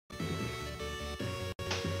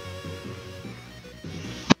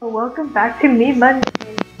Well, welcome back to me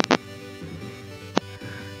Monday.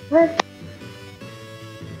 One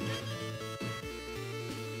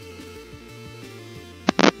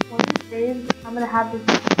of these days, I'm gonna have this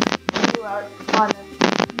video out on a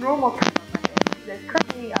normal time on Monday. It's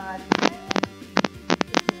currently on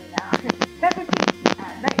 10:15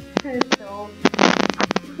 at night, so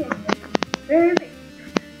very late.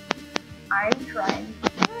 I'm trying.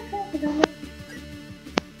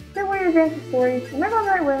 Don't worry, advanced stories. Remember on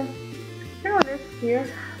the right way. Remember this here.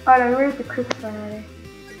 Oh no, where's the Christmas already?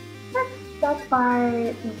 Let's stop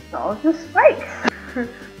by nostalgia spikes.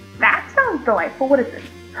 That sounds delightful. What is this?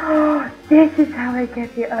 This is how I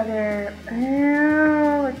get the other.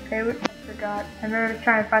 Oh, okay, I forgot. I remember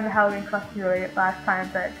trying to find the Halloween costume related last time,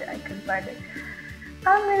 but I couldn't find it.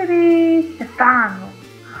 I'm gonna be Stefano.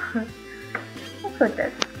 Let's put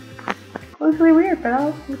this. Looks really weird, but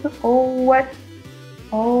I'll. Oh, what?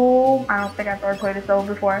 Oh, I don't think I've ever played this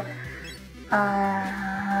over before.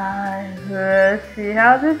 Let's see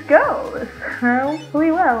how this goes.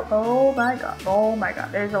 Hopefully well. Oh my god,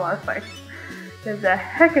 there's a lot of spikes. There's a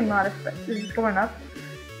heckin' lot of spikes. This is going up.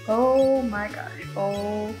 Oh my gosh.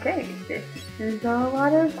 Okay, this is a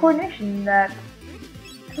lot of coordination that...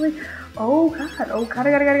 Oh god,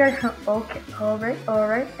 I gotta. Okay,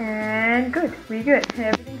 alright, and good, we good.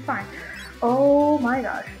 Everything's fine. Oh my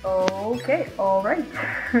gosh, okay, alright.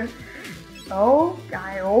 Oh,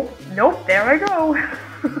 nope, there I go.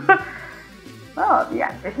 Oh,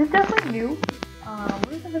 yeah, this is definitely new.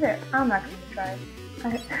 What is over there? I'm not gonna try it.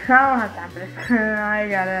 I don't have time for this. I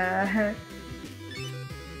gotta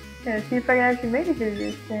see if I can actually make it through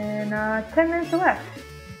this in 10 minutes left.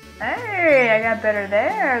 Hey, I got better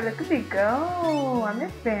there. Look at me go. I'm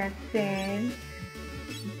advancing.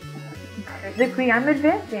 Physically, I'm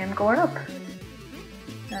advancing. I'm going up.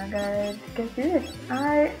 I gotta get through this.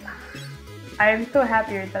 I'm so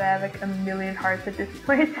happy that I have like a million hearts at this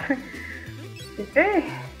point.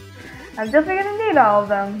 I'm definitely gonna need all of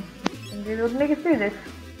them. I'm gonna be able to make it through this.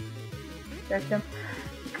 There's them.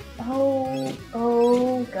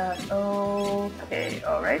 Oh god. Okay,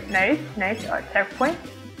 alright, nice. Checkpoint.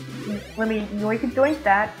 Let me yoink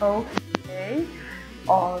that. Okay.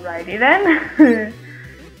 Alrighty then.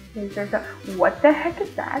 What the heck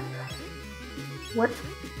is that? What?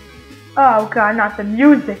 Oh god, not the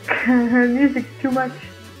music. Music's too much.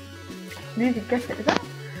 Music gets it. Is that?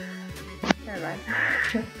 Never mind.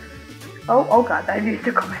 Oh god, that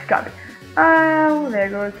music almost got me. Oh, there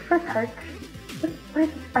goes first heart. What is this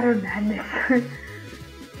utter madness?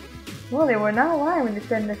 Well, they were not lying when they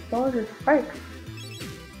said nostalgia spikes.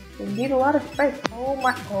 They need a lot of spikes. Oh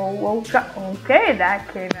my, oh god. Okay, that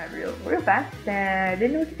came out real fast, and I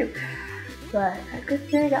didn't know what to do. But I could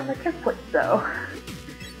say I got my checkpoint, so.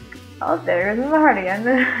 Oh, there goes the heart again.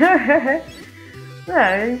 No,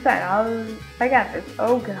 it's fine. I got this.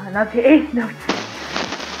 Oh god, not the 8th note.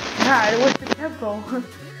 God, what's the tempo?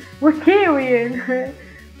 What key are we in? I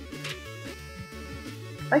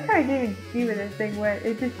like how I didn't even see where this thing went.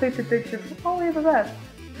 It just took the picture from all the way to the left.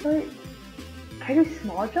 Wait, can I do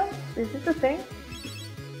small jumps? Is this a thing?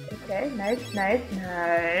 Okay, nice.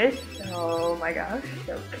 Oh my gosh,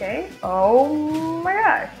 okay. Oh my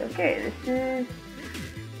gosh, okay, this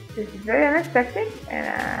is very unexpected, and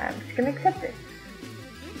I'm just gonna accept it.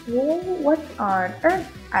 Whoa, what on earth?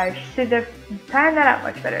 I should have timed that out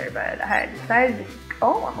much better, but I decided to...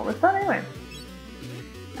 Oh, I'm almost done anyway.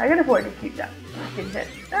 I can afford to keep that.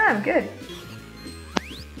 I'm good.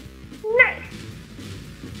 Nice!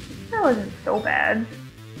 That wasn't so bad.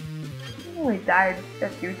 I only died a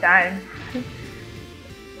few times.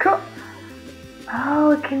 Cool!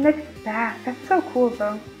 Oh, it connects back. That's so cool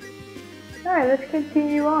though. Alright, let's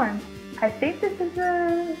continue on. I think this is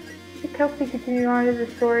a healthy continue on to the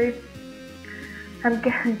story. I'm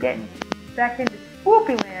getting back into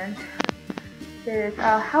Spoopy Land. It's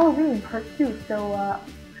Halloween Part 2, so oh,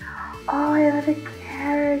 I have other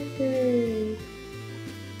characters.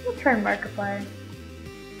 I'll try Markiplier.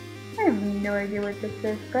 I have no idea what this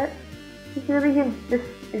is, but it's really him. This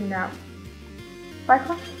is now.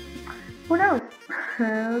 Cyclops? Who knows?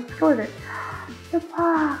 Let's go with it. The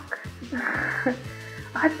box. A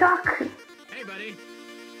duck. Hey, buddy.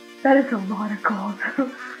 That is a lot of gold.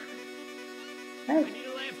 Nice.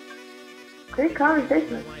 Great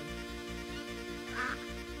conversation.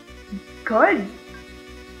 Good.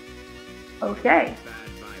 Okay.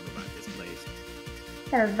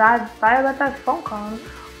 Had a bad vibe about that phone call.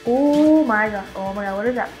 Oh my god, what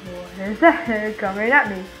is that? What is that? Come right at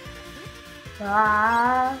me. So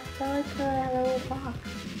it's a little box.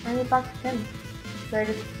 Any box him. So I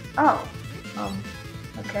just,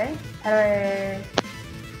 okay. How do I,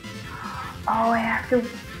 oh, I have to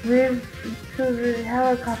Live till the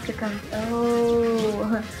helicopter comes.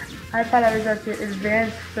 Oh, I thought I was about to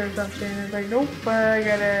advance or something. I was like, nope,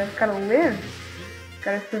 I gotta live.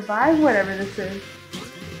 Gotta survive whatever this is.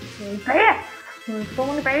 Bam! There's so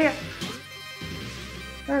many bam!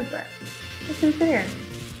 What is that? What's this in here?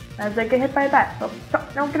 As I get hit by a bat. Oh,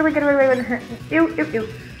 stop. No, get away, get away, get away. Ew, ew, ew.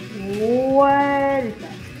 What is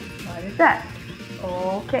that? What is that?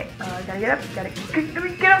 Okay, gotta get up, get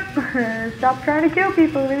up. Stop trying to kill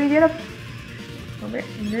people, let me get up. No, no,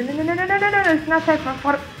 it's not time for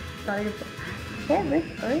water. Sorry. Okay,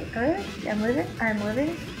 alright, I'm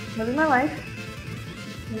living my life.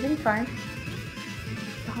 Living fine.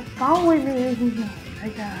 Stop following me. Oh my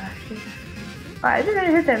gosh. Oh, I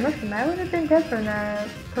didn't hit that mushroom. I would have been dead from that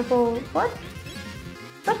purple. What?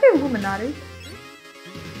 That's the Illuminati.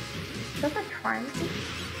 That's a triangle.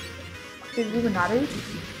 The Illuminati.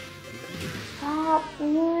 Oh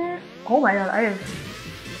my god, I have.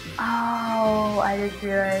 Oh, I just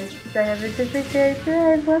realized I have a different character.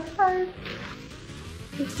 I have less time.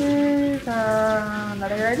 This is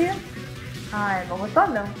not a good idea. I'm almost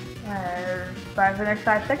done though. For the next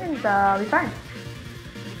 5 seconds, I'll be fine.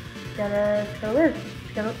 Gotta live.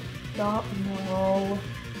 Gotta stop. No.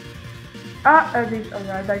 Oh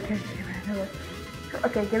god, I can't see it.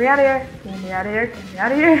 Okay, get me out of here. Get me out of here. Get me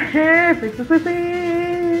out of here. Fix this,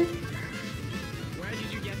 please. Where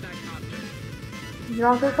did you get that copter? These are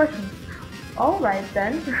all good questions. Alright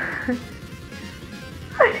then.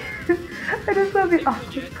 I just love the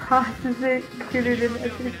awkward processing. I think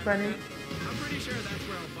it's funny. I'm pretty sure that's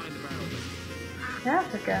where I'll find the barrel. Yeah,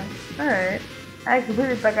 that's okay. Alright. I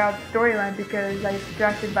completely back out the storyline because I was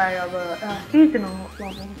distracted by all the seasonal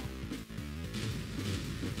levels.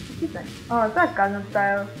 Oh, it's not Gundam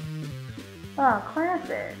style. Oh,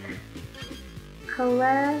 classic.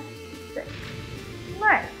 Classic.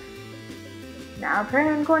 Nice. Now,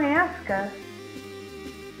 apparently I'm going to Africa.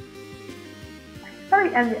 I should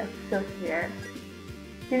probably end the episode here.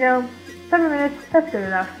 You know, 7 minutes, that's good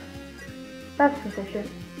enough. That's sufficient.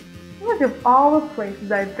 Look at all the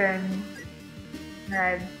places I've been. And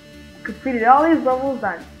I've completed all these levels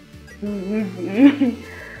on easy.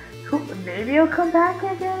 Maybe I'll come back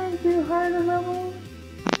again and do harder levels.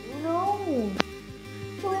 Who knows?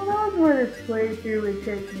 Who knows where this playthrough would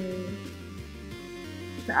take me?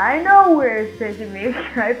 I know where it's taking me.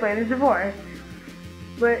 I played this before.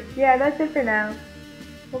 But yeah, that's it for now.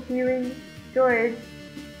 Hope you enjoyed.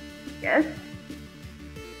 Yes?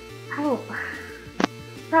 Have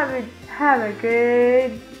a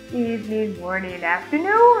good evening, morning,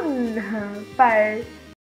 afternoon. Bye.